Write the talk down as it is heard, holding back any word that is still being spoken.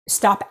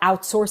Stop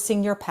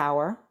outsourcing your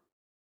power.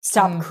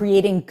 Stop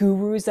creating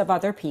gurus of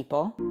other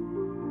people.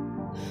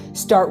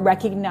 Start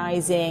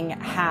recognizing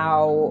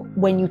how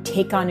when you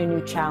take on a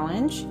new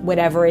challenge,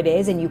 whatever it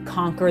is, and you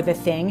conquer the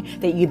thing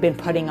that you've been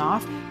putting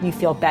off, you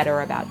feel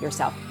better about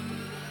yourself.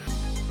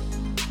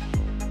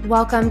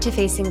 Welcome to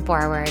Facing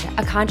Forward,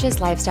 a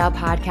conscious lifestyle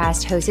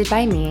podcast hosted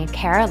by me,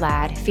 Kara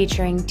Ladd,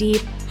 featuring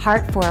deep,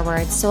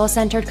 heart-forward,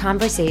 soul-centered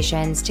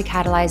conversations to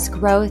catalyze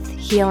growth,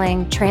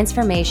 healing,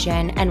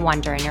 transformation, and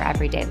wonder in your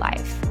everyday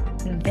life.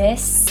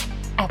 This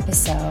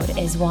episode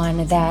is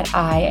one that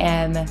I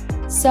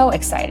am so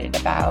excited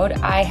about.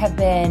 I have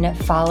been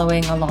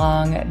following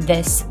along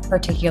this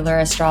particular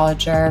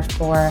astrologer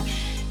for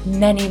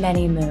many,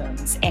 many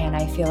moons, and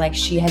I feel like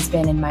she has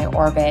been in my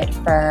orbit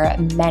for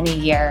many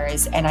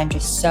years, and I'm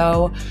just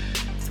so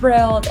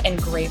thrilled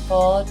and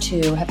grateful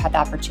to have had the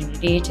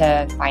opportunity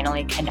to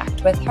finally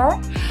connect with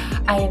her.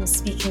 I am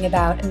speaking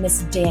about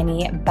Miss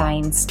Dani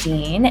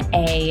Beinstein,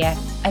 a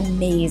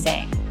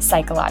amazing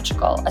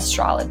psychological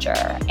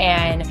astrologer,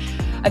 and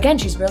again,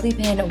 she's really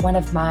been one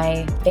of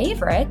my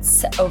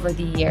favorites over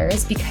the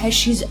years because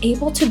she's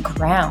able to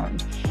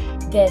ground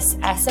this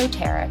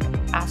esoteric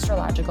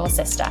astrological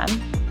system,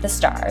 the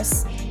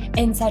stars,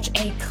 in such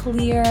a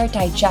clear,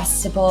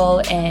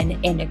 digestible, and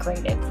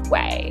integrative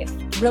way,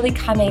 really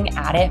coming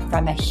at it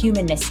from a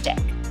humanistic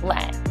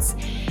lens.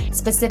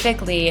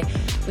 Specifically,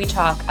 we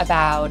talk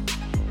about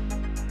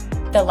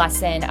the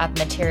lesson of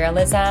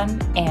materialism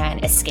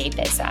and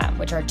escapism,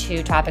 which are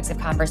two topics of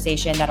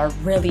conversation that are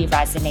really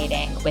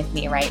resonating with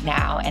me right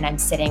now. And I'm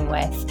sitting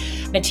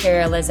with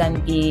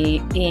materialism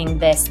being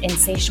this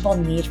insatiable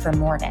need for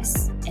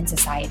moreness in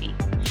society,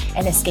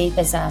 and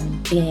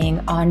escapism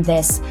being on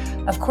this,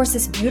 of course,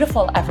 this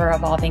beautiful,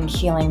 ever-evolving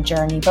healing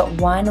journey, but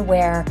one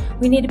where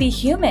we need to be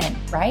human,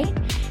 right?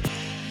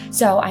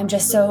 So I'm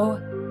just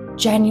so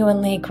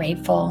genuinely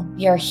grateful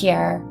you're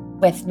here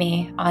with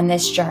me on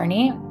this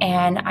journey,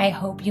 and I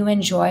hope you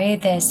enjoy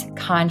this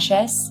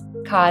conscious,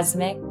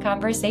 cosmic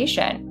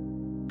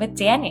conversation with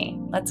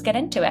Dani. Let's get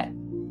into it.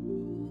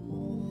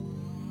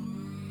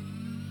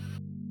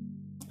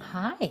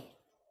 Hi.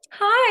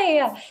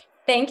 Hi.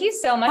 Thank you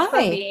so much for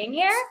being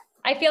here.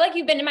 I feel like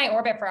you've been in my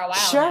orbit for a while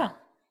Sure. now,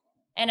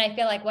 and I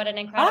feel like what an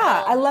incredible,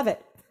 I love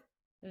it.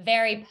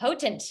 very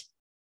potent,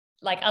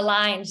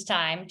 aligned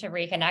time to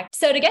reconnect.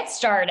 So to get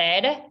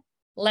started,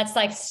 let's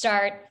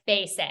start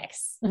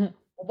basics. Mm-hmm.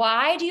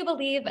 Why do you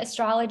believe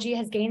astrology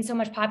has gained so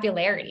much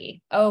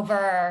popularity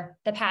over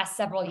the past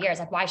several years?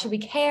 Why should we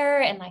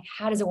care? And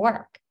how does it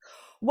work?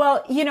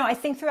 Well, I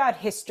think throughout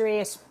history,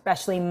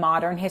 especially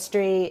modern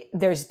history,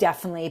 there's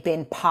definitely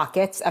been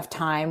pockets of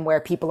time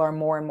where people are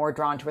more and more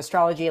drawn to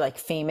astrology. Like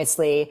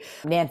famously,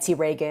 Nancy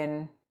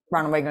Reagan,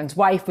 Ronald Reagan's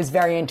wife, was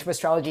very into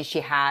astrology. She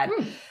had,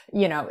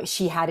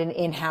 she had an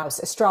in-house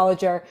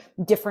astrologer,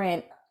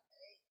 different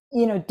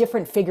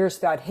figures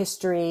throughout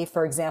history.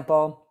 For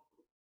example,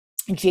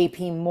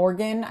 JP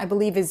Morgan, I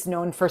believe, is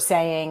known for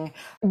saying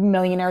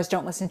millionaires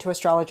don't listen to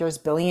astrologers,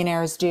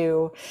 billionaires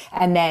do.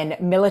 And then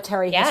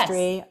military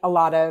history, a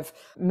lot of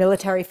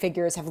military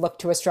figures have looked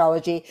to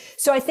astrology.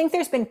 So I think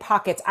there's been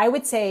pockets. I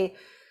would say,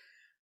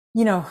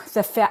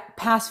 the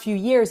past few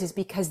years is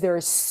because there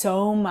is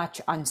so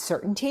much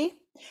uncertainty.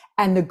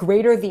 And the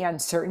greater the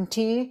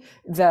uncertainty,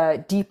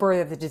 the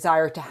deeper the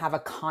desire to have a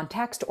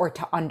context or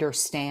to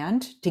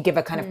understand, to give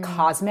a kind of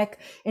cosmic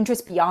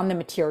interest beyond the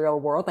material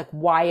world.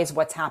 Why is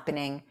what's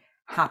happening?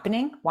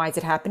 Why is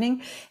it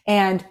happening?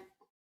 And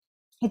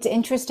it's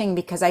interesting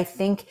because I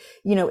think,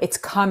 it's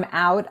come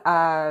out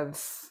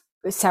of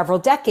several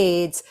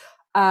decades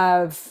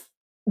of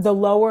the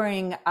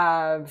lowering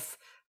of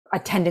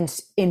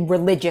attendance in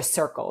religious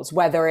circles,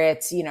 whether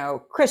it's,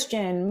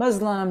 Christian,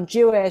 Muslim,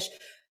 Jewish.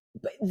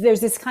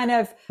 There's this kind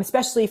of,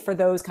 especially for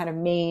those kind of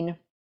main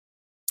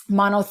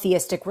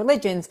monotheistic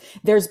religions,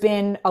 there's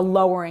been a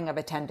lowering of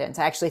attendance.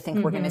 I actually think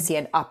we're going to see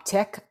an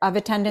uptick of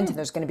attendance, and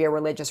there's going to be a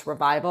religious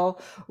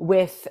revival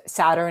with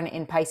Saturn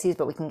in Pisces,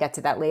 but we can get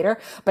to that later.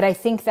 But I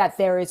think that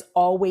there is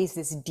always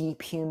this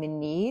deep human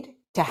need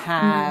to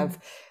have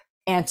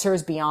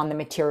answers beyond the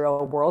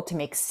material world, to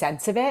make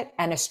sense of it.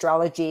 And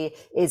astrology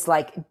is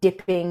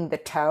dipping the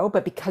toe,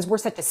 but because we're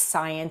such a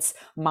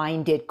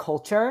science-minded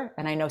culture,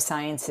 and I know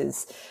science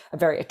is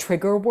a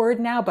trigger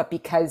word now, but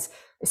because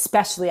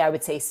especially I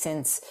would say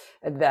since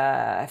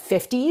the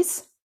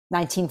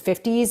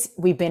 1950s,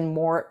 we've been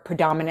more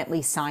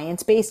predominantly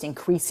science-based,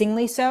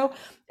 increasingly so.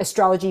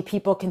 Astrology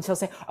people can still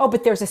say, oh,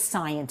 but there's a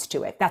science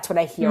to it. That's what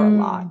I hear a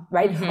lot,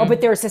 right? Oh,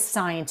 but there's a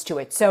science to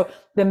it. So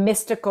the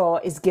mystical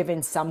is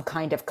given some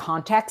kind of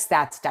context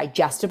that's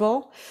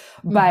digestible.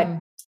 But,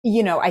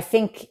 I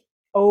think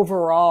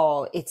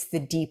overall, it's the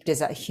deep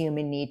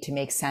human need to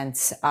make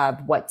sense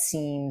of what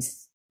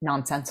seems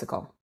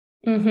nonsensical.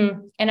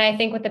 And I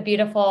think what the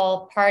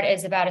beautiful part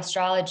is about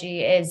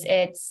astrology is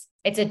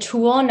it's a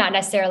tool, not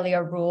necessarily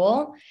a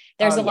rule.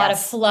 There's a lot of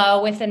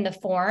flow within the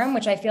form,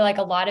 which I feel like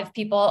a lot of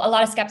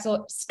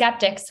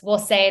skeptics will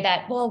say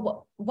that,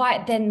 well,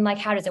 why then,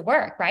 how does it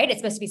work? Right? It's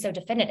supposed to be so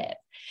definitive.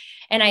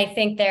 And I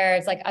think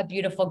there's like a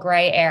beautiful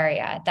gray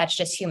area that's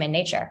just human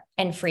nature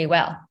and free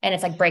will. And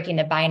it's like breaking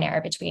the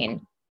binary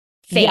between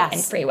fate and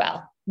free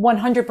will.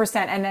 100%.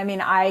 And I mean,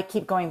 I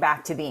keep going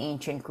back to the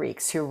ancient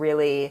Greeks who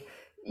really,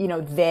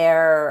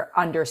 their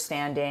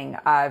understanding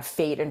of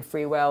fate and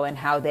free will and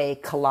how they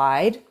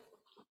collide,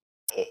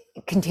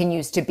 it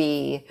continues to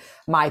be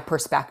my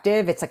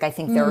perspective. It's like, I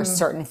think there are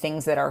certain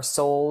things that our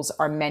souls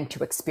are meant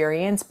to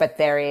experience, but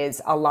there is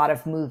a lot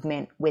of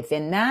movement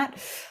within that.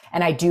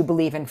 And I do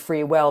believe in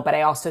free will, but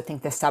I also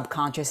think the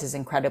subconscious is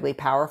incredibly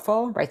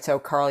powerful, right? So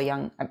Carl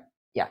Jung,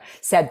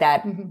 said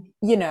that,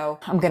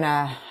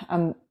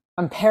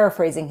 I'm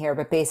paraphrasing here,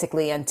 but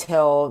basically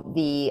until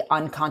the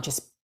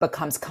unconscious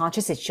becomes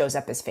conscious, it shows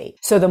up as fate.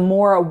 So the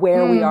more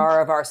aware we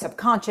are of our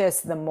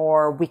subconscious, the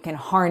more we can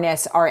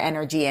harness our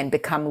energy and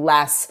become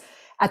less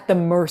at the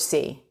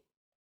mercy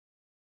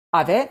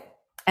of it.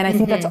 And I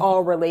think that's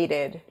all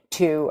related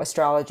to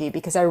astrology,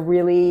 because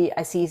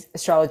I see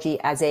astrology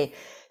as a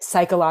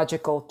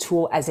psychological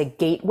tool, as a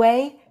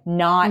gateway,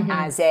 not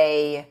as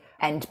a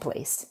end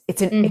place.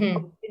 It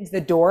opens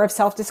the door of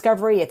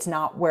self-discovery. It's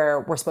not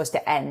where we're supposed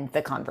to end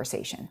the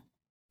conversation.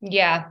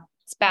 Yeah,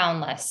 it's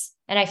boundless.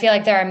 And I feel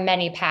like there are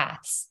many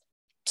paths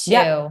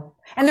to,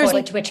 and there's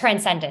to a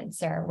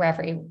transcendence, or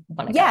wherever you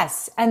want to go.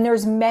 Yes. And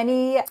there's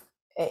many,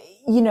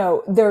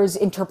 there's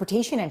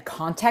interpretation, and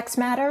context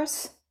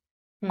matters,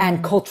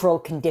 and cultural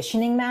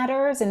conditioning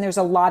matters. And there's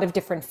a lot of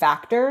different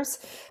factors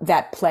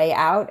that play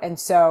out. And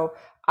so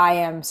I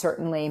am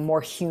certainly more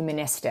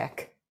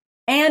humanistic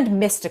and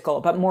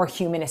mystical, but more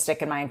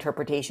humanistic in my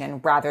interpretation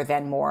rather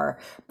than more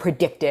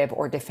predictive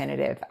or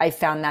definitive. I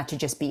found that to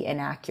just be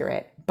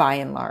inaccurate by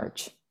and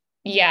large.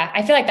 Yeah,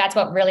 I feel like that's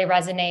what really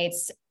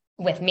resonates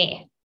with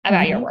me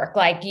about your work.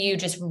 Like, you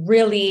just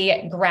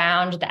really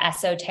ground the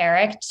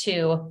esoteric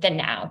to the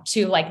now,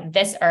 to like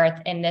this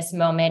earth in this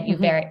moment. You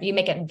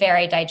make it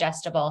very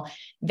digestible,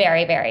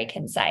 very, very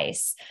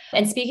concise.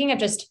 And speaking of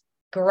just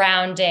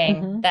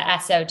grounding the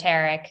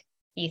esoteric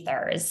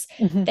ethers,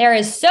 there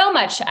is so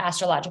much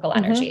astrological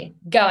energy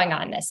going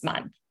on this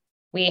month.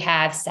 We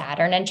have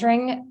Saturn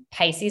entering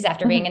Pisces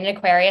after being in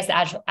Aquarius,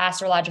 the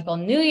astrological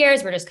New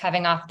Year's. We're just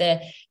coming off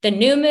the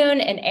new moon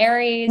in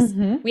Aries.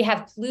 We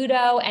have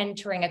Pluto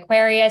entering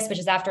Aquarius, which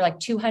is after like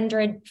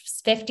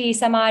 250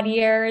 some odd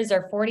years,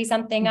 or 40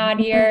 something odd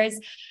years.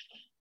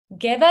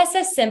 Give us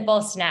a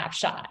simple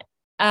snapshot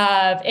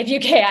of, if you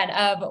can,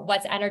 of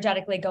what's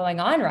energetically going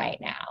on right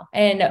now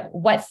and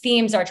what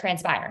themes are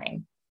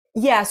transpiring.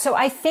 Yeah. So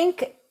I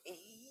think,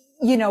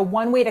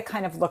 one way to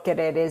kind of look at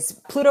it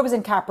is Pluto was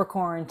in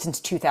Capricorn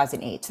since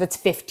 2008. So that's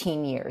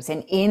 15 years.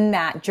 And in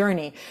that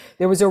journey,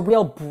 there was a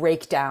real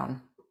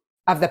breakdown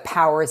of the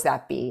powers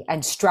that be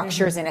and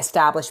structures and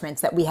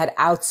establishments that we had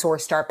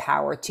outsourced our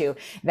power to,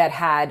 that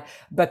had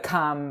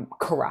become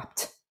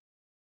corrupt.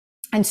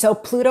 And so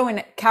Pluto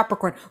in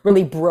Capricorn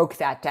really broke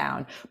that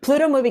down.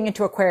 Pluto moving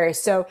into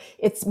Aquarius. So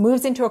it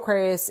moves into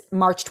Aquarius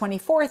March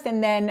 24th.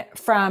 And then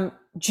from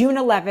June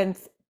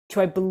 11th to,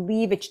 I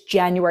believe it's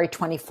January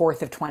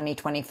 24th of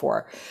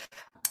 2024,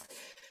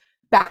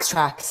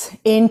 backtracks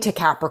into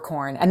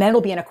Capricorn, and then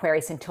it'll be in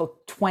Aquarius until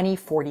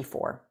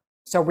 2044.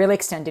 So really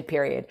extended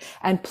period.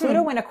 And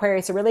Pluto in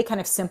Aquarius, a really kind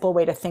of simple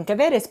way to think of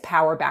it, is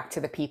power back to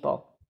the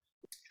people.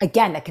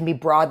 Again, that can be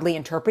broadly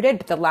interpreted,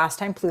 but the last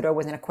time Pluto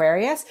was in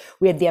Aquarius,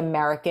 we had the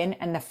American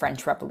and the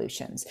French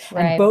revolutions.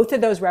 Right. And both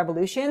of those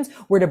revolutions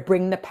were to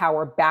bring the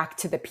power back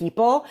to the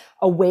people,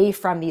 away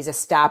from these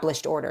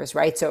established orders,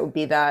 right? So it would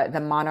be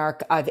the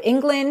monarch of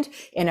England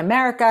in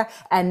America,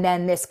 and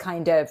then this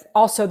kind of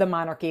also the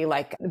monarchy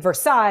like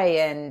Versailles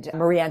and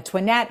Marie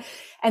Antoinette.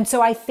 And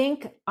so I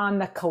think on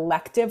the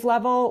collective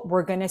level,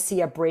 we're going to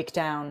see a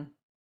breakdown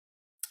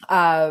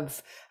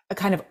of a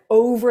kind of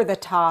over the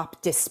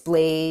top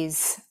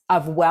displays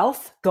of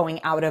wealth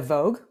going out of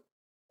vogue.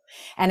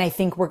 And I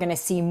think we're going to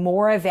see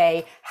more of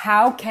a,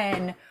 how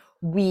can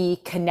we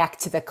connect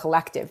to the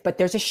collective? But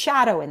there's a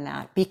shadow in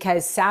that,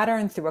 because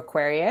Saturn through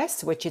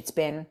Aquarius, which it's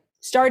been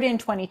started in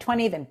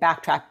 2020, then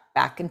backtrack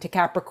back into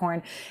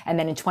Capricorn. And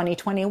then in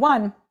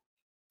 2021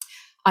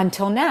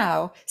 until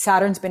now,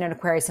 Saturn's been in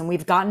Aquarius, and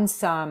we've gotten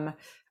some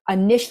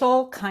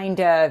initial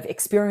kind of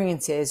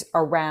experiences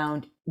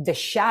around the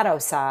shadow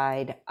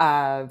side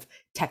of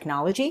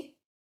technology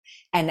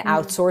and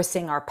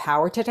outsourcing our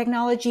power to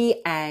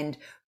technology, and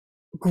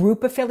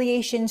group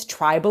affiliations,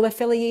 tribal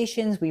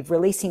affiliations. We've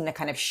really seen the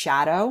kind of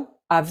shadow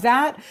of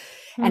that.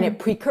 And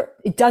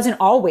it doesn't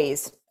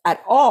always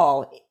at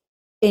all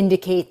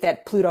indicate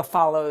that Pluto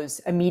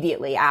follows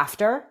immediately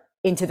after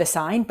into the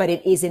sign, but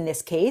it is in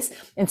this case.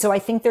 And so I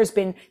think there's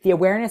been the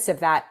awareness of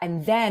that.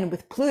 And then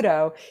with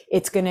Pluto,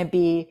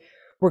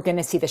 we're going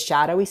to see the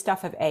shadowy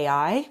stuff of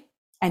AI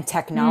and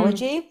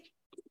technology.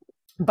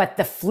 But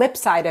the flip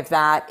side of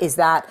that is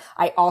that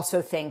I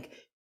also think,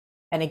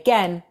 and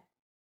again,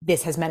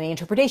 this has many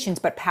interpretations,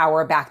 but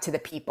power back to the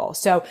people.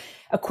 So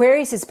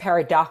Aquarius is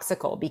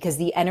paradoxical, because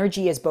the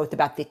energy is both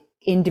about the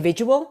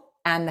individual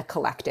and the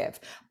collective,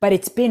 but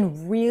it's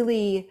been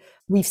really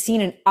we've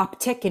seen an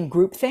uptick in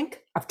groupthink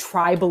of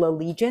tribal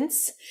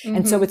allegiance.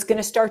 And so it's going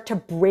to start to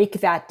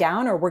break that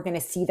down, or we're going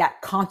to see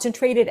that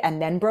concentrated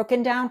and then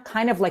broken down,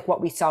 kind of like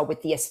what we saw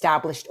with the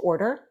established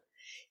order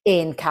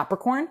in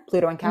Capricorn,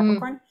 Pluto in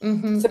Capricorn.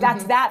 So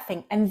that's that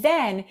thing. And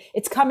then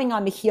it's coming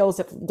on the heels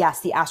of,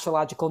 yes, the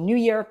astrological new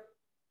year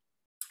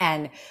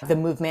and the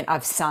movement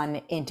of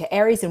Sun into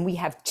Aries. And we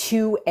have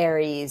 2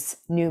 Aries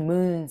new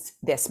moons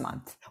this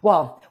month.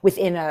 Well,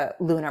 within a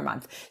lunar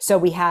month. So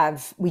we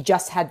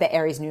just had the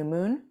Aries new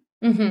moon,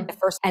 the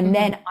first, and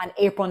then on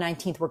April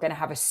 19th, we're going to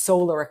have a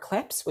solar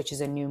eclipse, which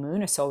is a new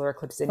moon. A solar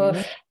eclipse is a new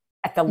moon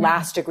at the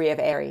last degree of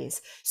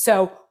Aries.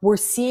 So we're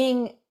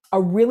seeing a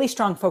really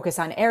strong focus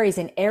on Aries,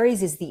 and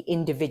Aries is the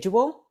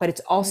individual, but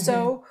it's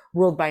also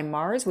ruled by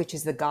Mars, which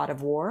is the god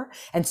of war.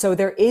 And so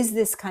there is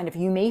this kind of,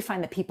 you may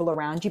find that people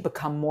around you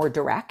become more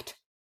direct,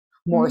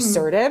 more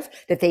assertive,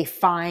 that they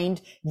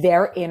find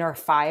their inner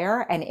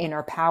fire and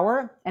inner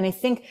power. And I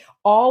think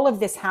all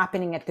of this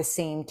happening at the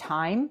same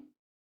time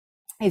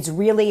is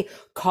really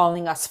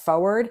calling us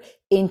forward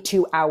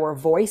into our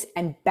voice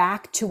and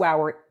back to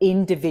our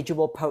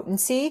individual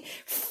potency.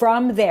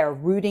 From there,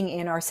 rooting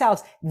in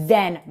ourselves,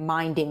 then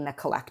minding the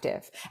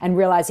collective and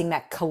realizing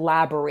that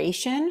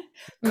collaboration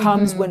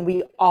comes when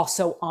we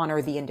also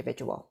honor the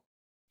individual.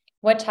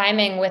 What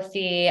timing with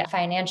the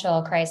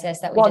financial crisis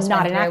that we Well, just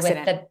not went an through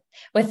accident.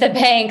 with the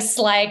banks,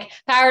 like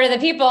power to the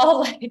people,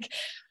 like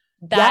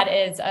that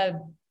is a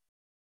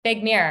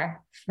big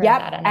mirror for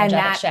that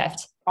energetic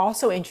shift.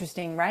 Also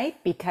interesting,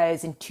 right?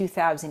 Because in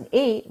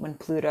 2008, when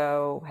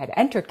Pluto had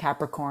entered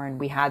Capricorn,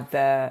 we had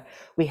the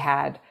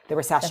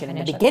recession in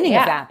the beginning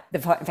of that, the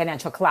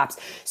financial collapse.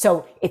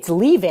 So it's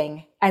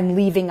leaving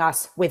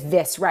us with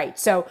this, right?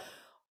 So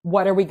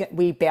what are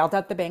we bailed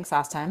out the banks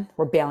last time.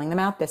 We're bailing them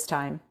out this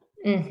time.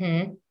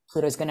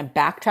 Pluto's going to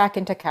backtrack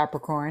into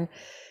Capricorn.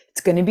 It's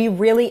going to be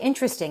really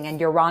interesting.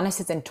 And Uranus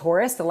is in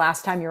Taurus. The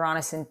last time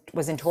Uranus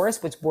was in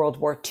Taurus was World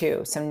War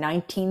II. So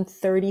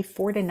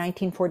 1934 to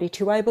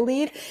 1942, I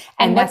believe.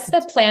 And what's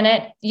the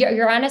planet,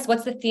 Uranus,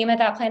 what's the theme of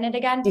that planet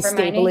again?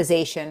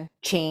 Destabilization,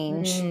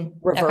 change,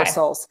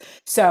 reversals. Okay.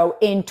 So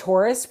in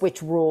Taurus,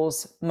 which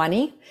rules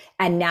money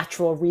and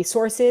natural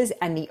resources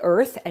and the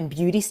earth and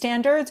beauty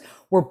standards,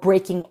 we're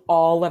breaking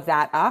all of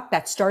that up.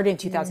 That started in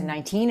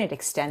 2019. It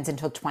extends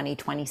until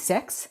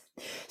 2026.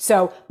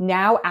 So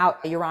now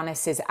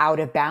Uranus is out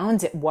of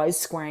bounds. It was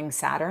squaring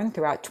Saturn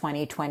throughout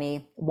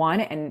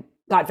 2021 and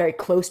got very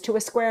close to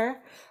a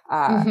square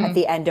at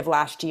the end of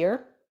last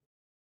year.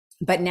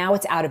 But now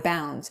it's out of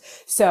bounds.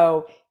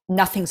 So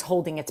nothing's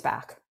holding its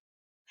back.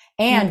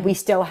 And we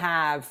still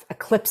have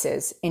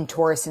eclipses in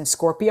Taurus and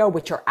Scorpio,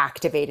 which are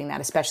activating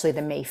that, especially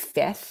the May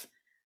 5th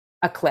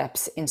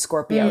eclipse in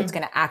Scorpio. It's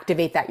going to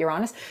activate that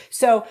Uranus.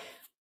 So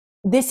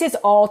this is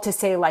all to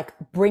say, like,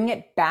 bring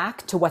it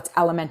back to what's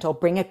elemental,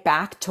 bring it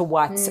back to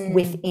what's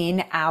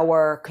within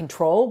our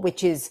control,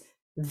 which is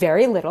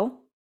very little,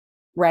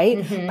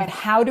 right? But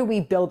how do we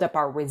build up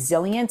our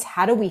resilience?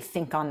 How do we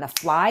think on the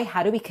fly?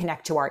 How do we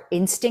connect to our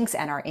instincts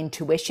and our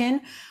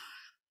intuition,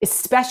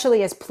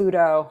 especially as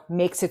Pluto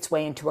makes its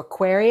way into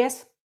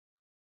Aquarius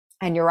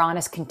and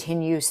Uranus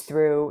continues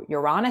through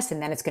Uranus,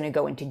 and then it's going to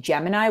go into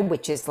Gemini,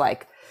 which is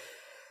like,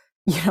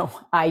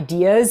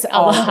 ideas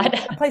all over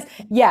the place.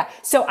 Yeah.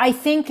 So I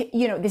think,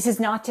 this is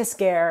not to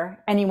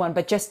scare anyone,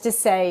 but just to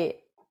say,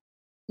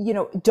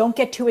 don't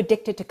get too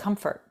addicted to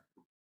comfort.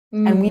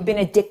 And we've been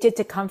addicted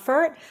to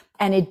comfort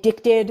and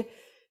addicted,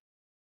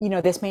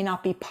 this may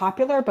not be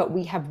popular, but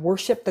we have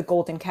worshiped the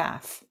golden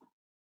calf,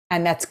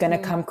 and that's going to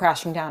come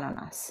crashing down on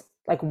us.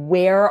 Like,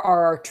 where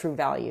are our true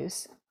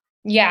values?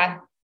 Yeah.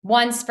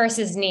 Wants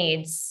versus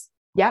needs.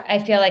 Yeah. I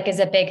feel like is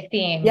a big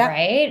theme,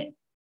 right?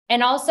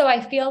 And also I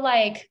feel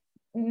like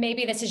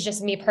maybe this is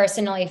just me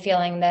personally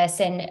feeling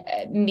this, and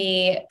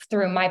me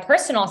through my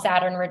personal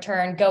Saturn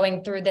return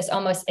going through this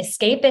almost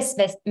escapist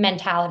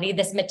mentality,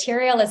 this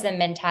materialism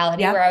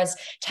mentality where I was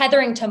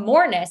tethering to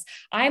moreness.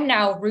 I'm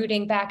now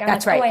rooting back. I'm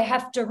like, oh, I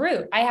have to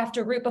root. I have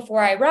to root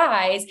before I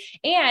rise.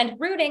 And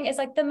rooting is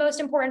like the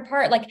most important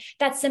part, like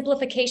that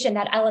simplification,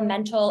 that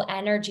elemental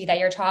energy that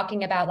you're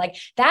talking about. Like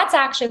that's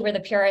actually where the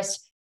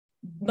purest,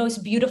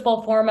 most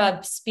beautiful form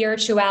of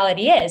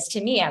spirituality is to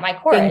me at my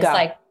core.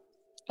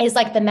 Is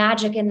like the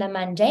magic in the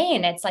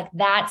mundane. It's like,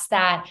 that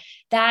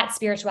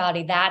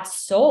spirituality, that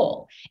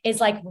soul is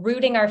like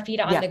rooting our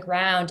feet on the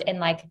ground in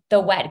like the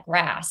wet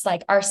grass,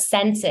 like our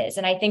senses.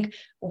 And I think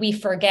we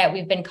forget,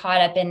 we've been caught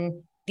up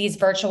in these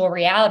virtual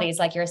realities,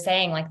 like you're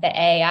saying, like the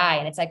AI.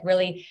 And it's like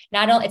really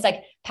not only, it's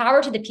like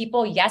power to the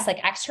people. Yes.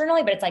 Like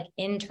externally, but it's like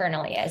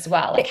internally as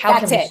well. Like how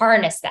can we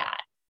harness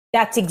that?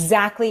 That's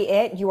exactly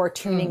it. You are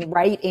tuning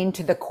right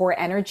into the core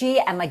energy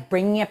and like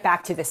bringing it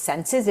back to the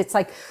senses. It's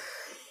like,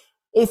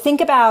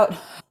 think about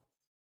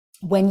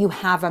when you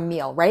have a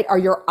meal, right? Are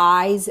your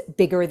eyes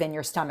bigger than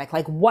your stomach?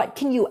 Like, what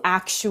can you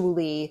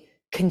actually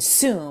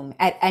consume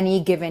at any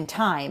given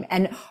time?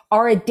 And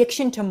our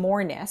addiction to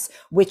moreness,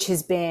 which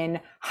has been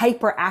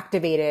hyper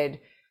activated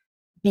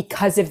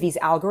because of these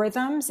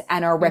algorithms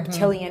and our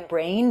reptilian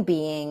brain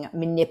being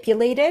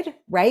manipulated,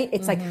 right?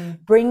 It's like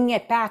bringing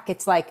it back.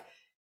 It's like,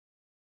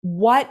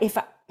 what if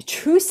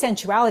true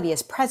sensuality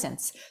is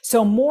presence?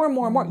 So more and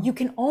more and more, you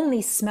can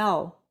only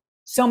smell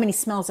so many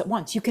smells at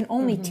once. You can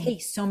only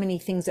taste so many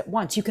things at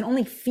once. You can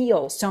only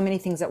feel so many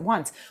things at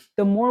once.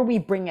 The more we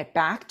bring it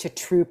back to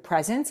true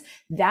presence,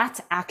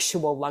 that's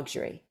actual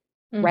luxury,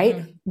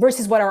 right?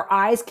 Versus what our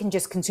eyes can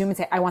just consume and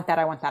say, I want that,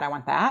 I want that, I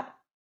want that.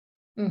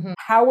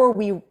 How are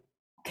we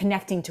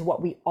connecting to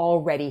what we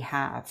already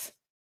have?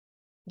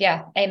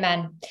 Yeah.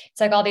 Amen.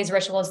 It's like all these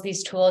rituals,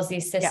 these tools,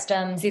 these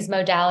systems, these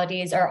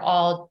modalities are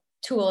all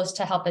tools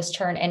to help us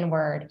turn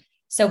inward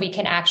so we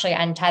can actually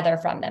untether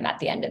from them at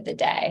the end of the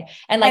day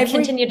and like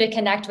continue to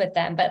connect with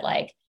them, but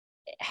like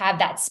have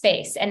that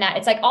space and that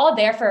it's like all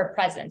there for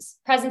presence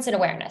and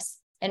awareness,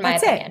 in my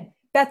opinion.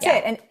 That's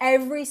it. And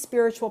every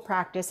spiritual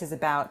practice is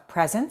about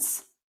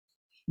presence.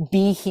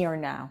 Be here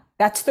now.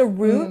 That's the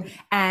root,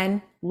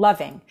 and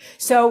loving.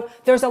 So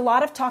there's a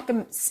lot of talk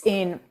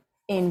in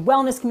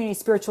wellness communities,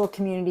 spiritual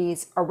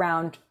communities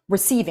around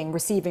receiving.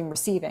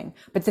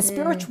 But the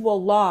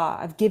spiritual law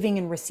of giving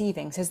and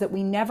receiving says that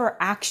we never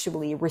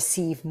actually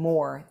receive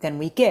more than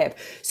we give.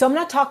 So I'm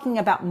not talking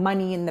about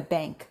money in the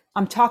bank.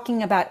 I'm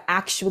talking about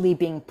actually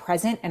being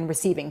present and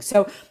receiving.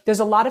 So there's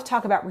a lot of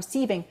talk about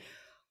receiving,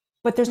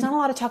 but there's not a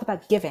lot of talk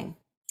about giving.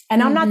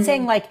 And I'm not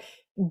saying like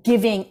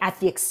giving at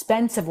the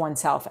expense of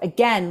oneself.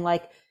 Again,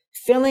 like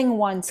filling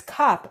one's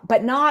cup,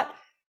 but not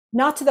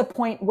to the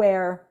point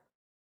where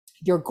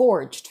you're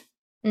gorged,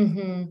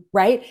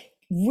 right?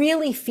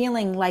 Really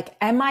feeling like,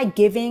 am I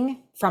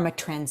giving from a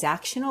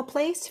transactional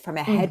place, from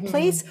a head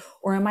place,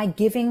 or am I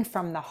giving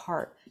from the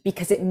heart?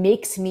 Because it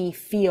makes me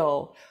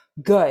feel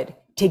good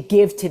to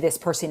give to this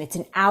person. It's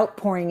an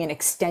outpouring and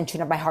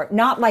extension of my heart,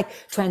 not like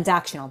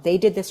transactional. They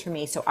did this for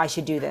me, so I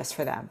should do this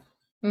for them.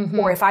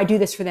 Or if I do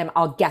this for them,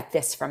 I'll get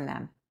this from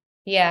them.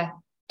 Yeah,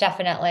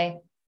 definitely.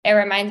 It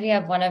reminds me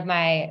of one of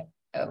my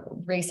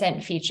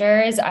recent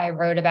features. I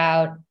wrote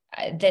about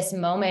this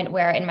moment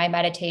where in my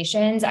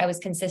meditations, I was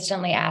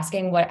consistently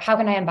asking how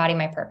can I embody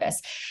my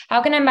purpose?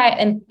 How can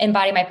I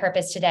embody my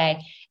purpose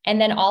today? And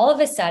then all of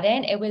a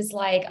sudden it was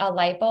like a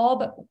light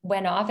bulb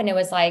went off and it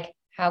was like,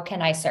 how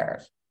can I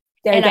serve?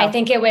 And I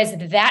think it was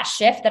that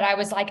shift that I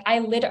was like, I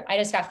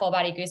just got full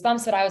body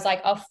goosebumps, but I was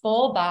like a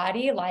full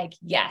body, like,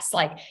 yes,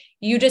 like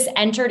you just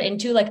entered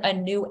into like a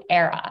new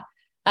era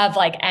of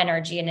like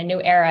energy and a new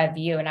era of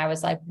you. And I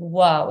was like,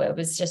 whoa, it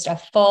was just a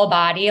full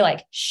body,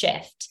 like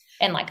shift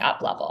and like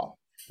up level.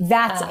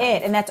 That's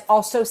it. And that's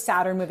also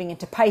Saturn moving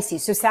into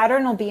Pisces. So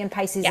Saturn will be in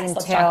Pisces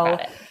until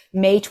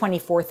May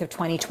 24th of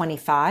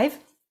 2025.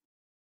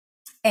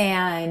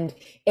 And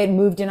it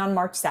moved in on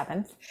March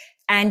 7th.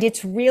 And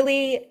it's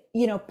really,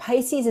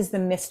 Pisces is the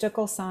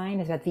mystical sign,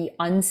 is about the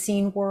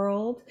unseen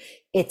world.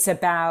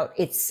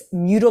 It's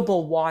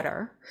mutable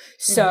water.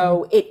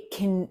 So it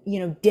can,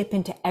 dip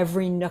into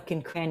every nook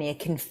and cranny. It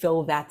can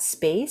fill that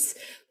space.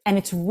 And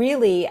it's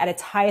really at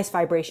its highest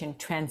vibration,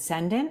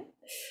 transcendent,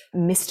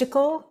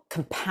 mystical,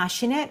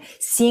 compassionate,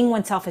 seeing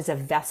oneself as a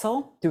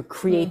vessel through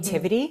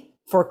creativity,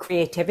 for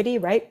creativity,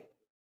 right?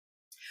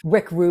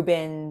 Rick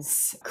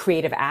Rubin's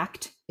Creative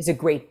Act is a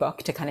great book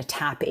to kind of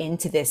tap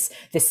into this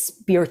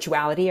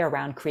spirituality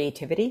around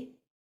creativity.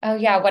 Oh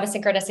yeah. What a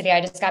synchronicity.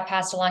 I just got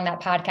passed along that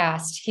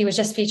podcast. He was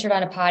just featured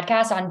on a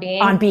podcast on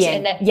being.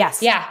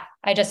 Yes. Yeah.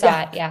 I just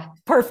saw it. Yeah.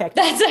 Perfect.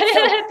 That's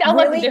it. I'll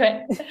really, do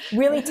it.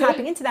 Really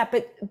tapping into that.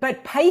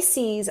 But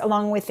Pisces,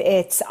 along with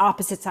its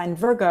opposite sign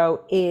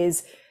Virgo,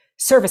 is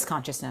service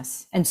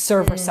consciousness and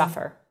serve or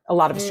suffer. A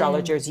lot of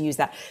astrologers use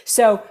that.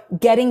 So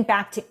getting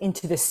back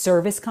into the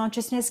service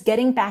consciousness,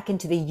 getting back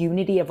into the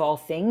unity of all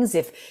things.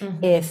 If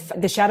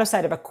the shadow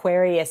side of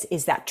Aquarius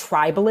is that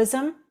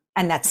tribalism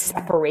and that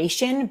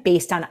separation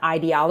based on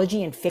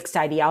ideology and fixed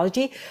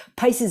ideology,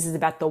 Pisces is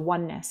about the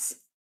oneness,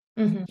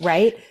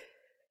 right?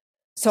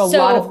 So a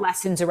lot of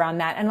lessons around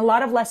that, and a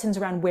lot of lessons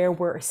around where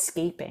we're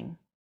escaping.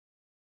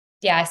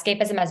 Yeah,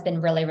 escapism has been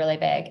really, really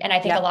big. And I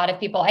think a lot of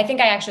people, I think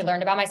I actually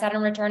learned about my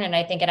Saturn return, and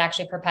I think it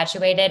actually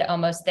perpetuated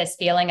almost this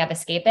feeling of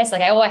escapist.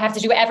 Like, I have to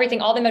do everything,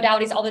 all the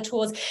modalities, all the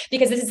tools,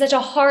 because this is such a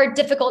hard,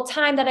 difficult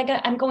time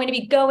that I'm going to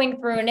be going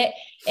through. And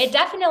it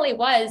definitely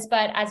was.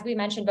 But as we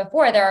mentioned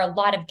before, there are a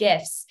lot of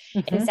gifts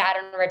in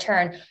Saturn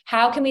return.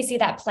 How can we see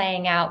that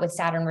playing out with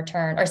Saturn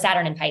return or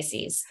Saturn in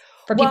Pisces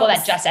for people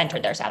that just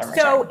entered their Saturn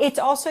return? So it's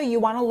also, you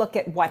want to look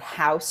at what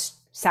house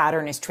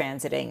Saturn is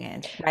transiting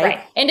in, right?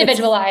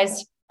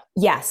 Individualized.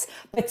 Yes,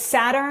 but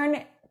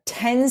Saturn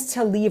tends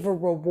to leave a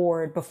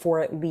reward before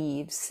it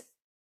leaves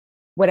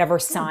whatever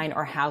sign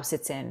or house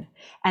it's in.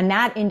 And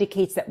that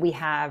indicates that we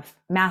have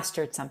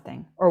mastered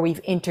something or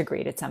we've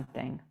integrated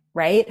something,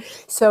 right?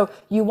 So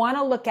you want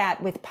to look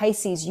at, with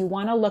Pisces, you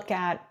want to look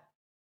at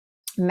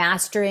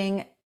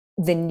mastering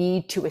the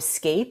need to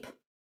escape,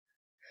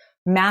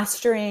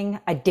 mastering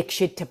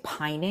addiction to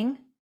pining,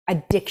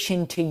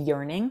 addiction to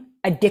yearning,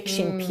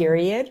 addiction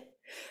period.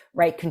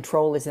 Right?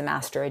 Control is the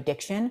master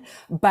addiction,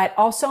 but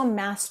also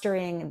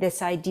mastering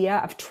this idea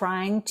of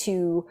trying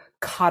to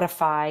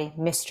codify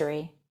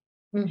mystery,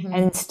 and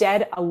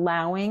instead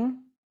allowing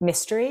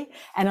mystery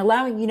and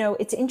allowing,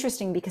 it's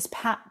interesting because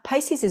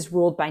Pisces is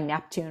ruled by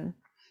Neptune.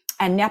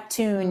 And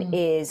Neptune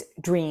is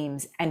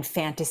dreams and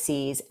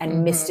fantasies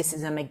and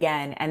mysticism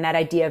again, and that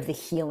idea of the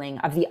healing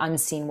of the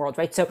unseen world,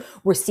 right? So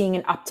we're seeing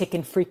an uptick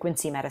in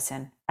frequency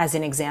medicine as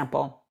an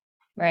example.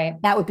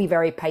 Right. That would be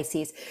very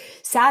Pisces.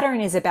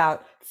 Saturn is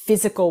about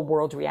physical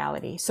world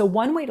reality. So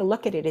one way to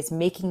look at it is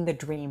making the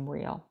dream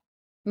real,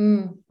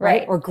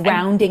 right? Or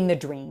grounding the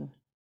dream.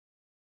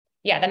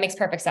 Yeah, that makes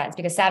perfect sense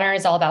because Saturn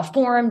is all about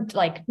form,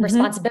 like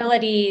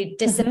responsibility,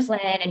 discipline,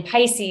 and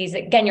Pisces,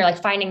 again, you're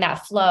like finding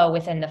that flow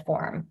within the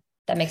form.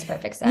 That makes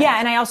perfect sense. Yeah.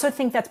 And I also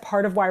think that's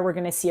part of why we're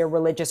going to see a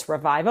religious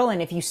revival.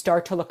 And if you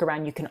start to look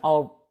around, you can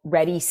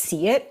already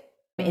see it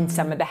in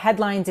some of the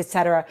headlines, et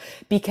cetera,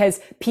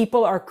 because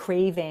people are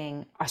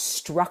craving a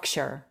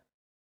structure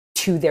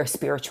to their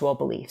spiritual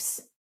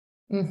beliefs,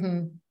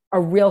 a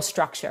real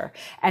structure.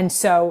 And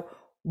so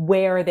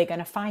where are they going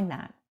to find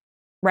that?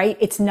 Right?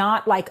 It's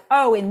not like,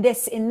 oh, in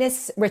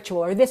this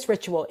ritual or this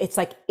ritual, it's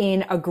like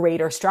in a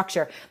greater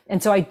structure.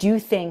 And so I do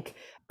think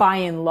by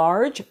and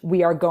large,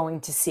 we are going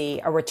to see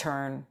a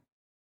return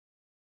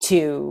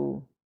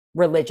to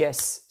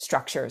religious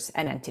structures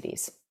and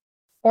entities.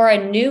 Or a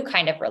new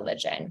kind of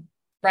religion,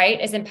 right?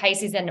 Is in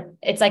Pisces, and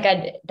it's like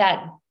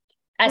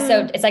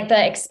so it's like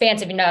the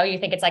expansive, you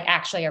think it's like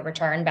actually a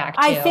return back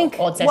to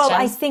old systems? Well,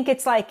 I think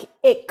it's like,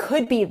 it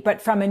could be,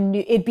 but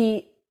it'd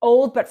be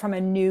old, but from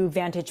a new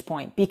vantage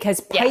point,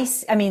 because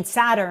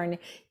Saturn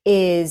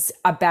is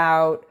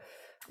about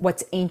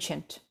what's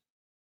ancient.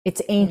 It's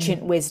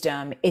ancient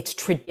wisdom, it's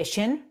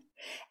tradition.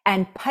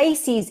 And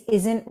Pisces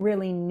isn't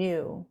really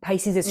new.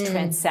 Pisces is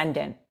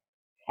transcendent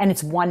and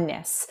it's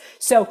oneness.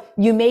 So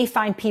you may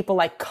find people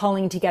like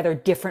culling together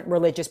different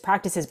religious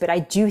practices, but I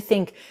do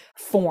think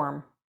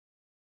form,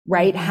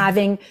 right?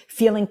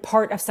 Feeling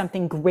part of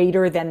something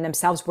greater than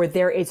themselves, where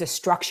there is a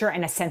structure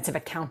and a sense of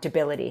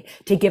accountability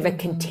to give a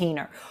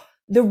container.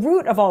 The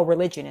root of all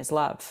religion is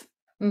love.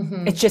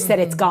 It's just that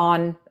it's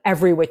gone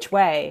every which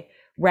way,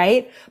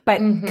 right? But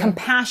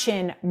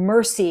compassion,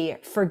 mercy,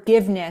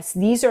 forgiveness,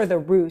 these are the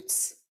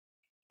roots.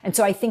 And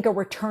so I think a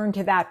return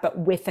to that, but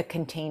with a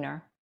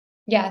container.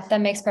 Yeah, that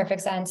makes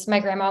perfect sense. My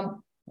grandma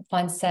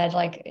once said,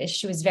 like,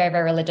 she was very,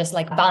 very religious,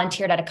 like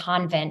volunteered at a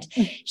convent.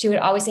 She would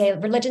always say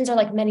religions are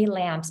like many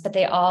lamps, but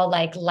they all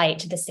like light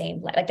to the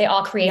same light. Like they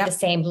all create the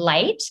same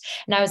light.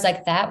 And I was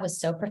like, that was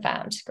so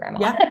profound, Grandma.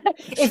 Yeah.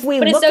 If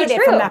we look at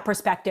it from that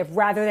perspective,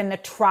 rather than the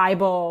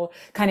tribal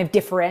kind of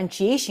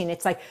differentiation,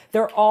 it's like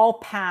they're all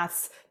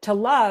paths to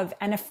love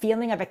and a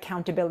feeling of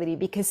accountability,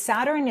 because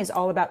Saturn is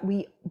all about,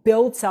 we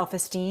build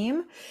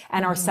self-esteem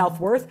and our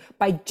self-worth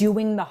by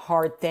doing the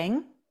hard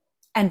thing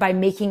and by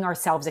making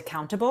ourselves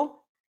accountable.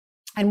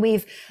 And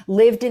we've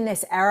lived in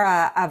this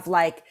era of,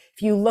 like,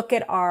 if you look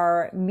at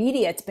our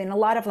media, it's been a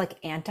lot of like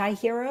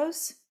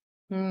anti-heroes.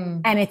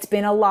 And it's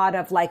been a lot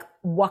of like,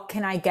 what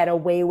can I get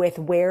away with?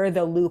 Where are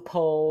the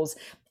loopholes?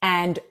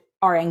 And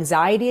our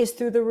anxiety is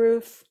through the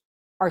roof.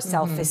 Our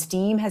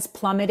self-esteem has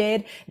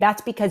plummeted.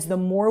 That's because the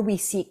more we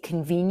seek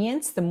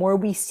convenience, the more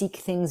we seek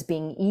things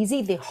being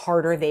easy, the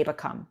harder they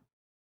become.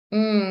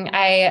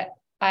 I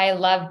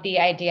love the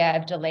idea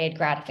of delayed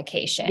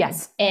gratification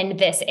in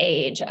this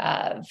age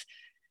of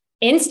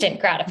instant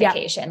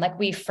gratification. Like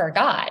we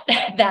forgot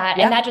that.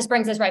 And that just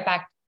brings us right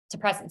back to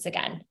presence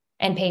again,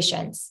 and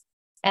patience,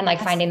 and like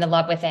finding the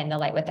love within, the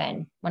light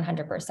within,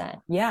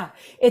 100%. Yeah,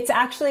 it's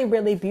actually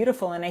really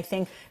beautiful. And I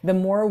think the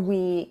more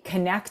we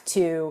connect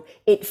to,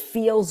 it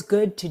feels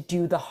good to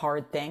do the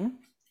hard thing.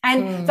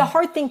 And the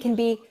hard thing can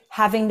be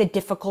having the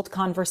difficult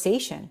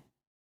conversation.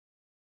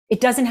 It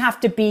doesn't have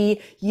to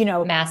be,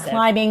 massive.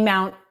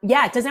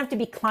 It doesn't have to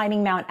be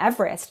climbing Mount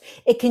Everest.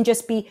 It can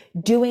just be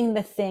doing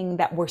the thing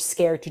that we're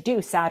scared to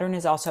do. Saturn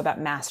is also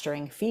about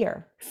mastering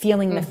fear,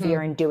 feeling the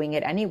fear and doing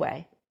it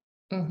anyway.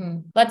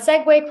 Let's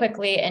segue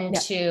quickly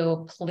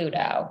into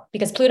Pluto,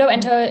 because Pluto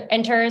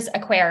enters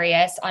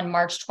Aquarius on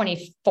March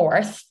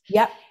 24th.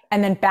 Yep.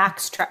 And then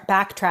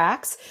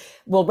backtracks,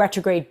 will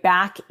retrograde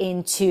back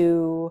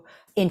into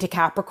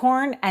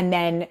Capricorn, and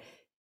then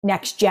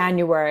next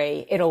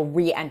January, it'll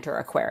re-enter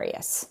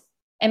Aquarius.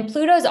 And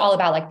Pluto is all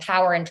about like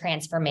power and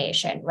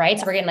transformation, right?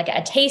 So we're getting like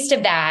a taste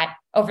of that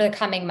over the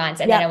coming months,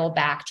 and then it will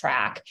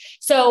backtrack.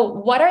 So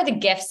what are the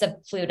gifts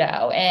of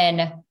Pluto,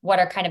 and what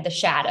are kind of the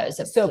shadows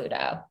of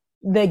Pluto?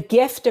 The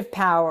gift of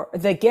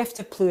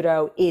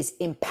Pluto is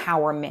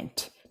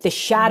empowerment. The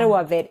shadow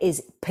of it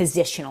is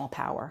positional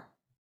power.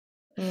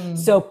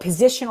 So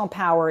positional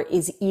power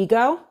is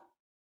ego,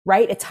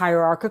 right? It's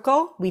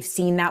hierarchical. We've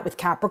seen that with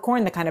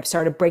Capricorn, the kind of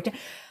started breakdown.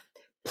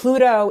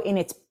 Pluto in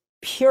its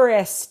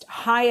purest,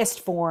 highest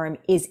form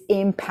is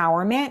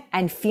empowerment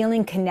and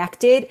feeling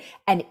connected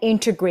and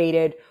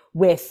integrated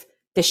with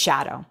the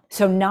shadow.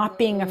 So not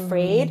being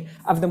afraid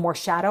of the more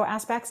shadow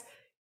aspects,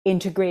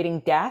 integrating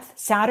death.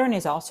 Saturn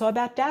is also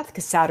about death,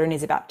 because Saturn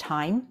is about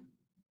time,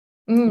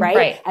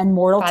 right? And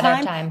mortal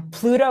time.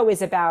 Pluto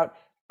is about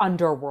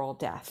underworld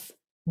death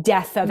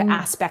of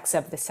aspects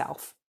of the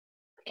self.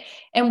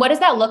 And what does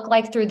that look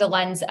like through the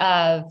lens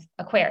of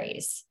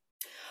Aquarius?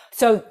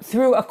 So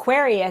through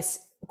Aquarius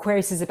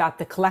is about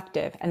the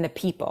collective and the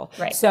people.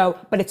 Right. So,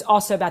 but it's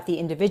also about the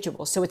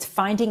individual. So it's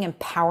finding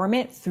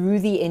empowerment through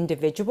the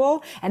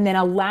individual and then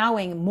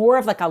allowing more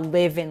of like a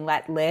live and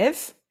let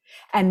live,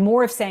 and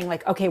more of saying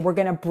like, okay, we're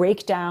going to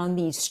break down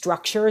these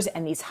structures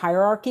and these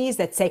hierarchies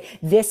that say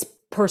this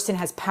person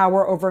has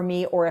power over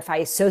me, or if I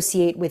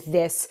associate with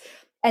this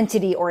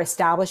entity or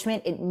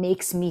establishment, it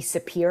makes me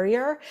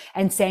superior,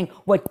 and saying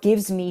what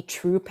gives me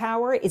true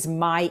power is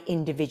my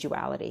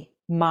individuality,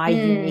 my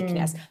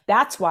uniqueness.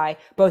 That's why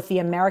both the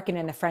American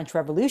and the French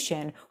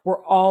Revolution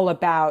were all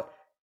about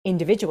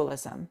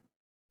individualism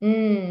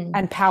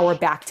and power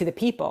back to the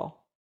people.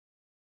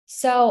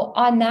 So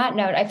on that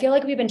note, I feel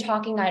like we've been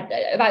talking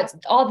about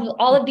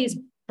all of these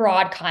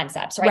broad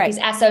concepts, right? These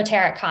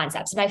esoteric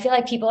concepts. And I feel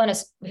like people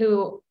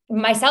who,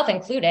 myself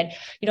included,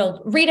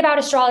 read about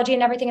astrology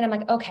and everything. And I'm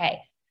like, okay,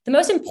 the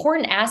most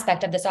important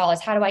aspect of this all is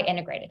how do I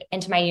integrate it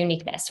into my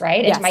uniqueness,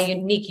 right? Into my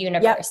unique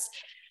universe.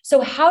 Yep. So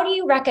how do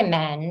you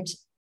recommend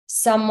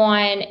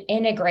someone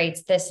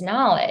integrates this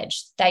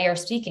knowledge that you're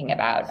speaking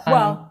about?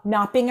 Well,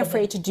 not being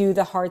afraid to do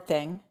the hard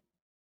thing,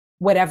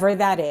 whatever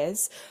that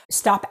is.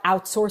 Stop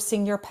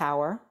outsourcing your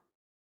power.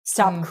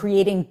 Stop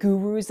creating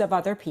gurus of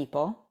other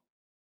people.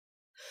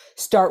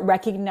 Start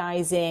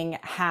recognizing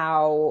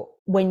how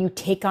when you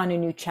take on a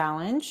new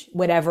challenge,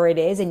 whatever it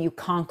is, and you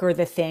conquer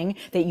the thing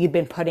that you've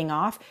been putting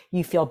off,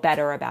 you feel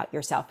better about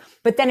yourself.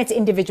 But then it's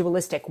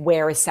individualistic.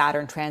 Where is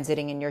Saturn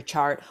transiting in your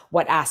chart?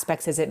 What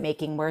aspects is it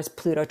making? Where is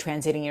Pluto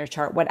transiting in your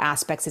chart? What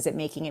aspects is it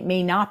making? It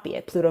may not be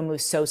it. Pluto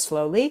moves so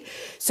slowly.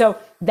 So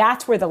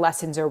that's where the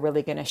lessons are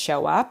really going to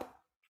show up.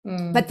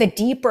 But the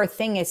deeper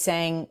thing is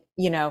saying,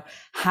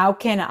 how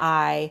can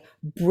I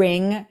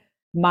bring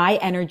my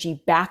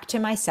energy back to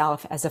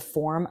myself as a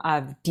form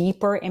of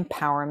deeper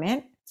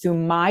empowerment through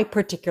my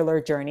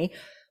particular journey,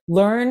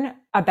 learn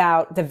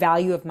about the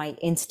value of my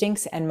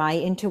instincts and my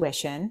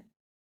intuition,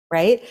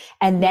 right?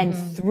 And then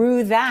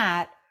through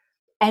that,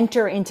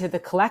 enter into the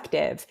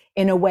collective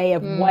in a way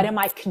of what am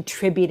I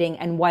contributing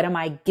and what am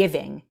I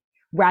giving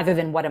rather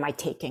than what am I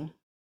taking?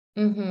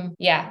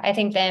 Yeah, I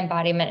think the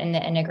embodiment and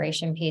the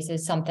integration piece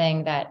is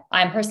something that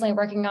I'm personally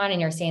working on,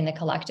 and you're seeing the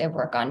collective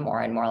work on more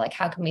and more. Like,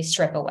 how can we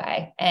strip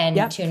away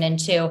and tune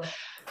into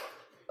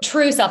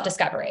true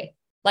self-discovery?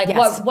 Like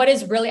what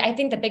is really, I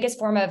think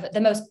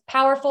the most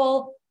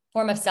powerful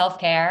form of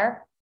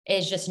self-care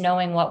is just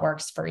knowing what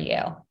works for you.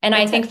 And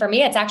I think for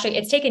me,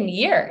 it's taken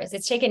years.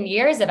 It's taken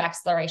years of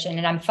exploration,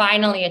 and I'm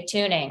finally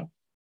attuning.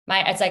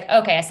 It's like,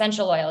 okay,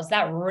 essential oils,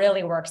 that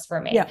really works for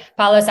me. Yeah.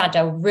 Palo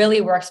Santo really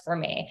works for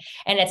me.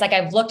 And it's like,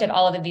 I've looked at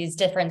all of these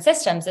different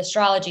systems,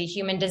 astrology,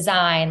 human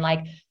design,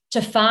 like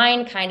to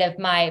find kind of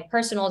my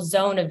personal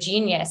zone of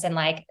genius. And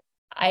like,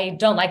 I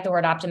don't like the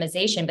word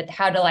optimization, but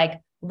how to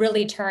like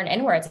really turn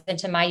inwards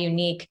into my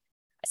unique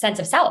sense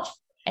of self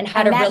and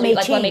how to really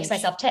like what makes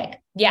myself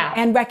tick. Yeah.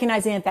 And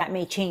recognizing that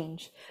may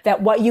change,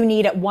 that what you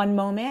need at one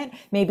moment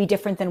may be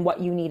different than what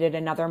you need at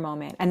another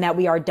moment. And that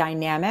we are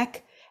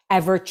dynamic,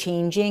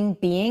 ever-changing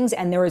beings,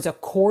 and there is a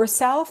core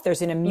self,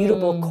 there's an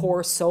immutable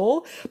core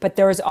soul, but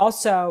there is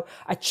also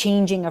a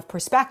changing of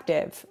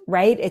perspective,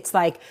 right? It's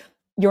like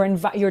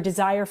your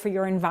desire for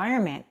your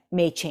environment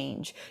may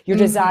change. Your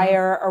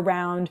desire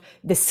around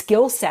the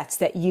skill sets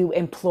that you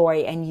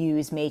employ and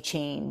use may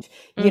change,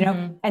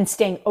 and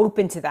staying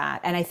open to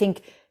that. And I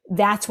think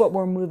that's what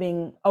we're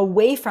moving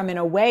away from in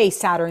a way.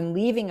 Saturn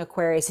leaving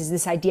Aquarius is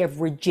this idea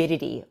of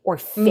rigidity or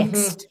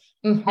fixed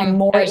and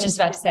more. I was just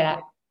about to say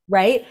that.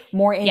 Right?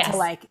 More into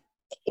like,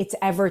 it's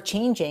ever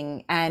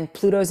changing, and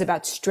Pluto's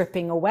about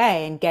stripping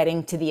away and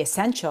getting to the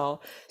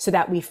essential so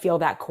that we feel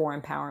that core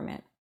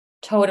empowerment.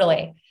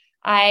 Totally.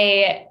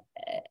 I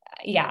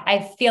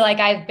feel like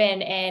I've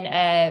been in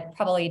a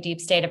probably deep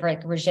state of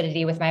like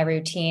rigidity with my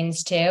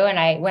routines too.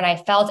 And when I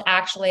felt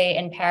actually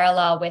in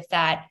parallel with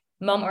that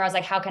moment where I was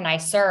like, how can I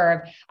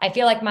serve? I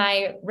feel like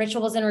my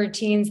rituals and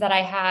routines that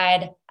I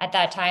had at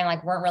that time,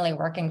 like weren't really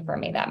working for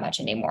me that much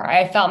anymore.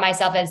 I felt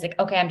myself as like,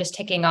 okay, I'm just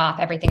ticking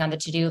off everything on the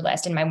to-do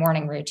list in my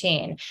morning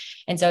routine.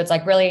 And so it's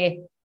like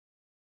really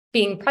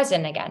being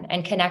present again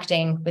and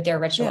connecting with your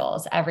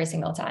rituals every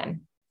single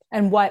time.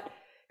 And what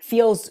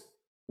feels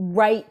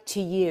right to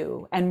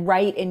you and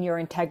right in your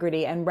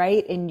integrity and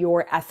right in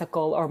your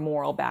ethical or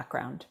moral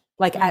background,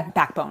 like at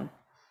backbone.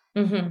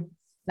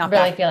 Not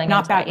really feeling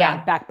not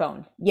background,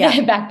 backbone.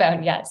 Yeah.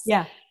 Backbone. Yes.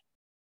 Yeah.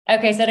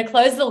 Okay. So to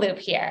close the loop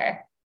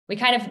here, we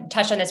kind of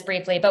touched on this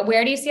briefly, but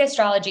where do you see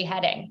astrology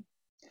heading?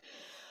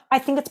 I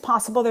think it's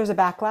possible there's a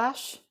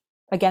backlash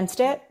against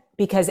it,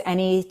 because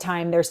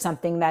anytime there's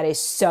something that is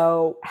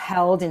so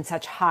held in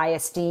such high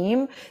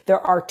esteem,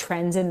 there are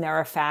trends and there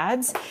are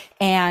fads.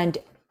 And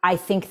I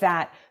think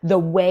that the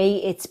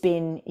way it's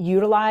been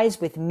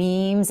utilized with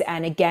memes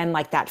and again,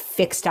 like that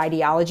fixed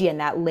ideology and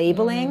that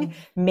labeling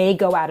may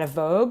go out of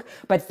vogue,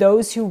 but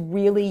those who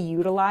really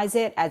utilize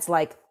it as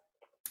like,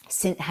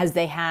 as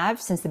they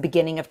have since the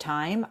beginning of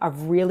time,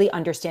 of really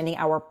understanding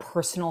our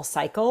personal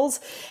cycles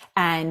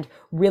and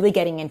really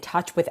getting in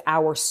touch with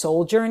our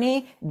soul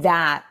journey,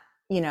 that,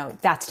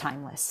 that's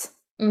timeless.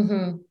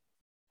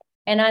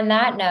 And on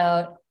that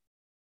note,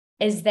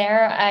 is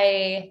there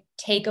a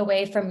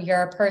takeaway from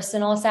your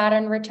personal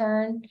Saturn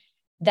return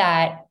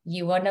that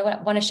you want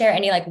to share?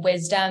 Any like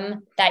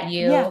wisdom that Yeah.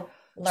 you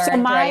So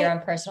learned throughout your own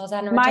personal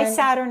Saturn my return?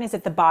 Saturn is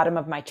at the bottom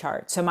of my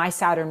chart. So my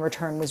Saturn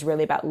return was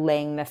really about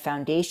laying the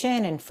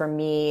foundation. And for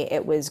me,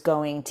 it was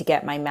going to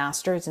get my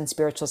master's in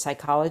spiritual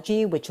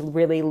psychology, which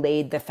really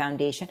laid the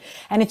foundation.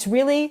 And it's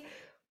really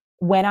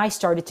when I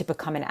started to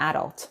become an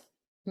adult,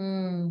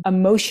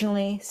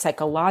 emotionally,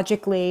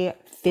 psychologically,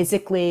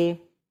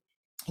 physically,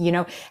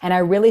 and I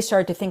really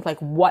started to think like,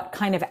 what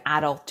kind of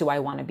adult do I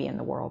want to be in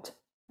the world?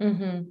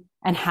 And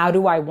how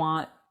do I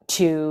want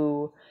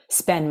to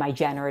spend my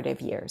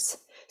generative years?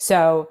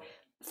 So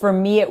for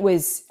me, it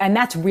was, and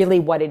that's really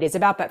what it is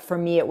about. But for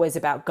me, it was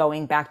about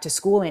going back to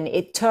school. And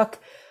it took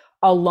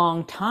a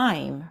long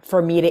time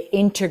for me to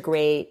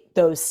integrate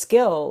those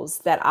skills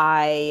that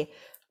I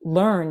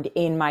learned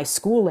in my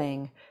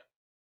schooling,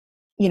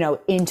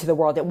 into the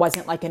world. It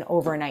wasn't like an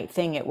overnight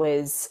thing. It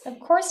was, Of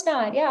course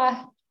not.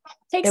 Yeah.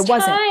 Takes it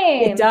wasn't,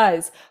 it time.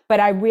 does. But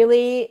I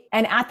really,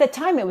 and at the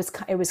time it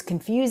was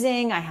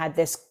confusing. I had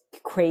this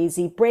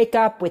crazy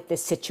breakup with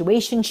this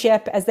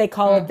situationship, as they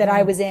call it, that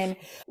I was in.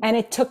 And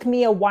it took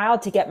me a while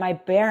to get my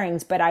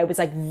bearings, but I was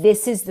like,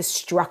 this is the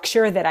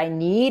structure that I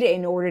need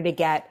in order to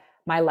get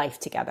my life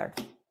together.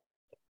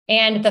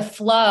 And the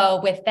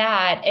flow with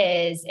that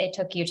is it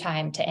took you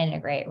time to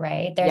integrate,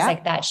 right? There's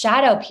like that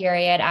shadow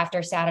period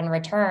after Saturn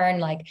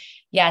return. Like,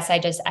 yes, I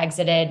just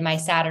exited my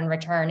Saturn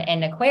return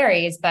in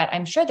Aquarius, but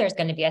I'm sure there's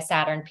going to be a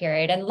Saturn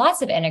period and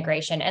lots of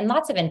integration and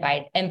lots of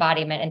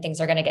embodiment, and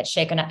things are going to get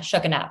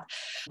shooken up.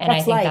 And I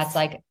think life. That's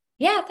like,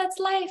 yeah, that's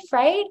life,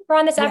 right? We're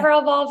on this ever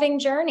evolving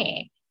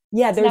journey.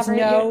 Yeah. There's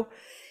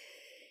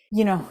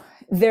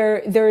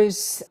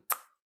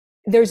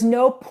there's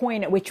no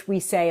point at which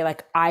we say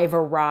like, I've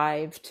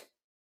arrived.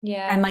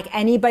 Yeah. And like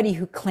anybody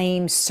who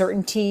claims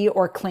certainty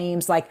or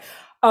claims like,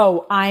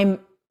 oh, I'm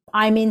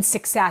in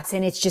success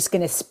and it's just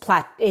going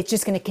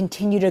to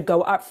continue to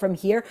go up from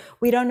here.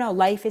 We don't know.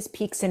 Life is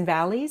peaks and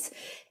valleys.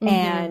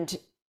 And,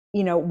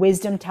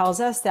 wisdom tells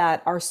us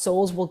that our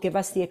souls will give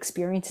us the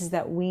experiences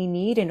that we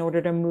need in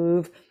order to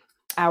move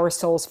our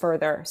souls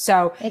further.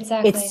 So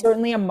It's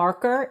certainly a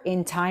marker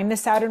in time, the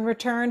Saturn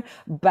return,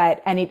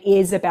 and it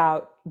is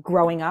about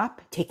growing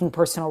up, taking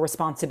personal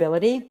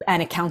responsibility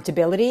and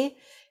accountability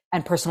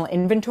and personal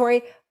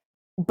inventory.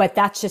 But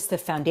that's just the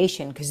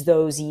foundation, because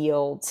those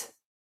yield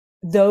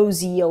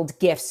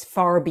gifts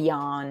far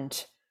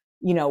beyond,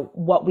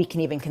 what we can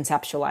even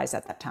conceptualize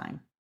at that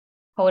time.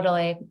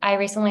 Totally. I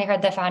recently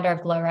heard the founder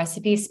of Glow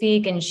Recipe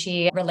speak, and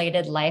she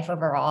related life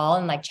overall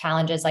and like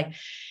challenges, like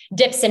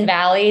dips and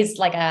valleys,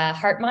 like a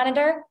heart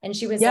monitor. And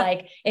she was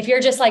like, if you're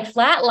just like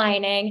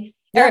flatlining,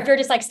 or if you're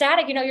just like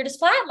static, you're just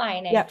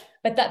flatlining,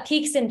 but the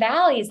peaks and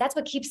valleys, that's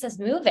what keeps us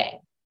moving.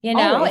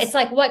 Always. It's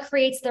like what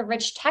creates the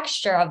rich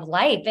texture of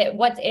life.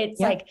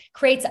 Like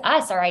creates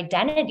us, our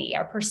identity,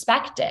 our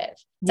perspective.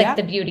 It's like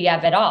the beauty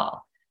of it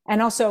all.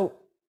 And also,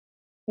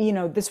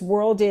 this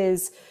world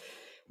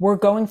we're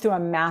going through a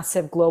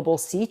massive global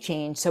sea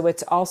change. So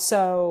it's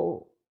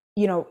also,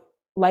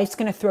 life's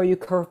going to throw you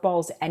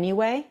curveballs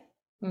anyway.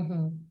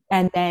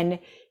 And then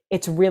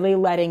it's really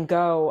letting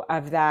go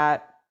of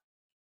that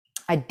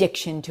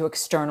addiction to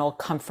external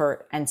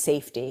comfort and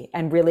safety,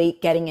 and really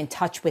getting in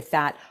touch with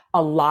that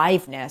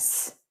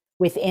aliveness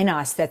within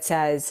us that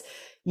says,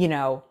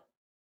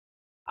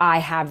 I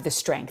have the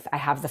strength, I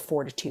have the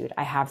fortitude,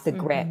 I have the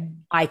grit,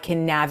 I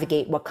can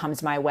navigate what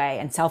comes my way.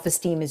 And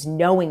self-esteem is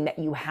knowing that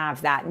you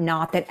have that,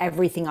 not that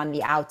everything on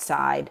the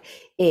outside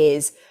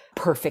is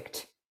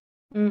perfect,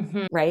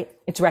 right?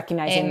 It's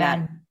recognizing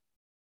that,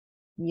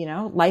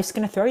 life's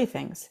going to throw you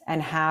things,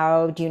 and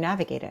how do you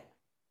navigate it?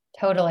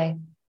 Totally.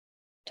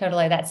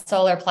 That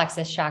solar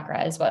plexus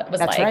chakra is what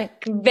was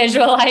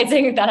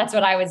visualizing. That's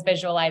what I was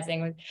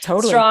visualizing with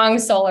totally strong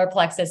solar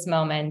plexus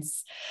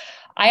moments.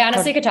 I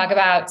honestly could talk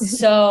about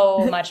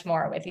so much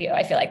more with you.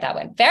 I feel like that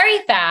went very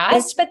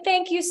fast, but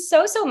thank you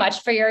so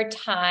much for your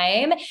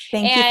time.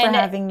 Thank you for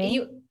having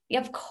me.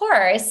 Of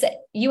course,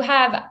 you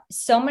have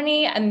so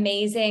many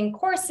amazing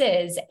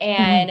courses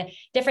and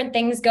different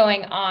things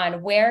going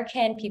on. Where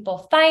can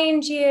people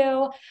find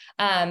you?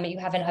 You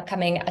have an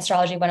upcoming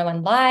Astrology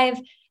 101 Live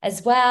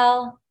as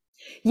well.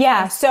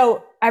 Yeah.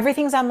 So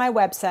everything's on my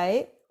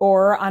website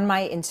or on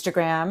my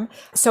Instagram.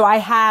 So I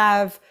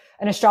have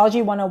an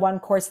Astrology 101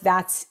 course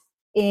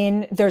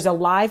there's a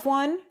live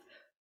one,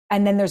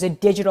 and then there's a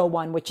digital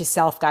one, which is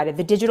self-guided.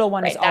 The digital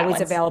one is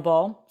always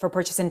available for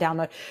purchase and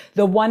download.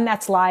 The one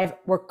that's live,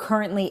 we're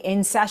currently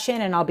in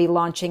session, and I'll be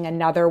launching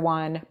another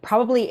one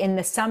probably in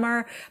the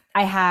summer.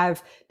 I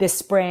have this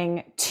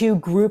spring 2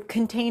 group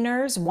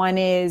containers. One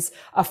is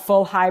a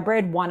full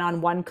hybrid,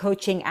 one-on-one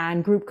coaching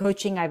and group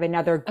coaching. I have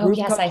another group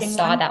coaching. I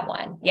saw that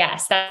one.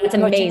 Yes, that's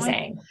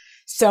amazing.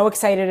 So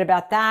excited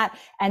about that.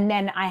 And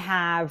then I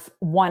have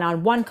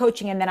one-on-one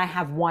coaching, and then I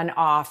have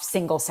one-off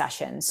single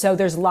sessions. So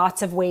there's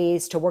lots of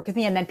ways to work with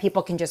me. And then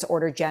people can just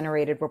order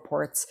generated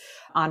reports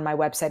on my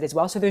website as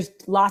well. So there's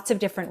lots of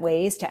different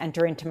ways to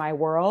enter into my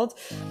world.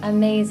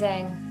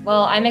 Amazing.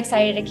 Well, I'm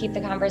excited to keep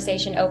the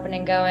conversation open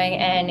and going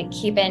and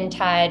keep in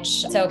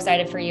touch. So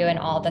excited for you and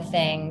all the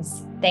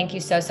things. Thank you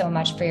so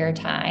much for your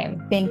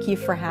time. Thank you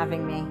for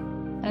having me.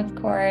 Of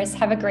course.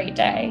 Have a great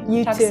day.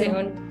 You Talk too.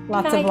 soon.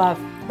 Lots Bye. of love.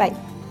 Bye.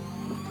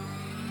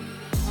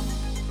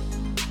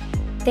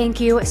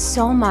 Thank you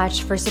so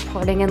much for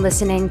supporting and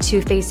listening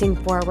to Facing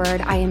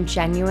Forward. I am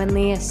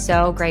genuinely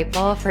so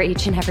grateful for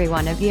each and every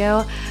one of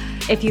you.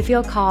 If you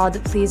feel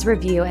called, please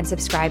review and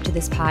subscribe to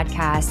this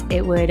podcast.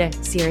 It would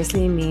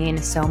seriously mean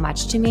so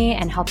much to me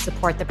and help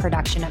support the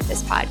production of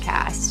this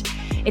podcast.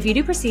 If you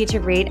do proceed to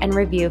rate and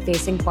review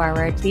Facing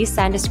Forward, please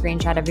send a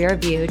screenshot of your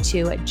review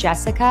to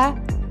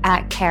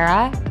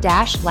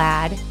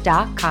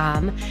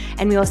jessica@cara-lad.com,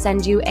 and we will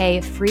send you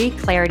a free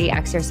clarity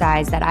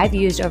exercise that I've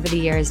used over the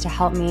years to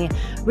help me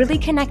really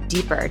connect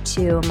deeper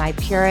to my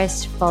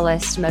purest,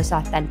 fullest, most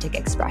authentic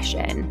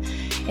expression.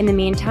 In the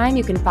meantime,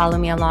 you can follow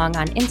me along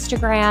on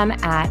Instagram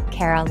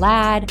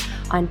 @CaraLad,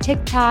 on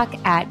TikTok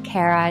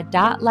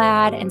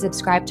 @cara.lad, and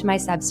subscribe to my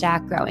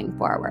Substack, Growing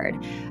Forward.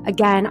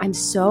 Again, I'm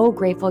so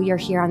grateful you're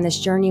here on this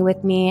journey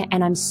with me,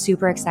 and I'm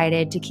super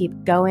excited to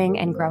keep going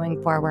and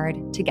growing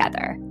forward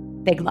together.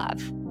 Big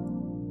love.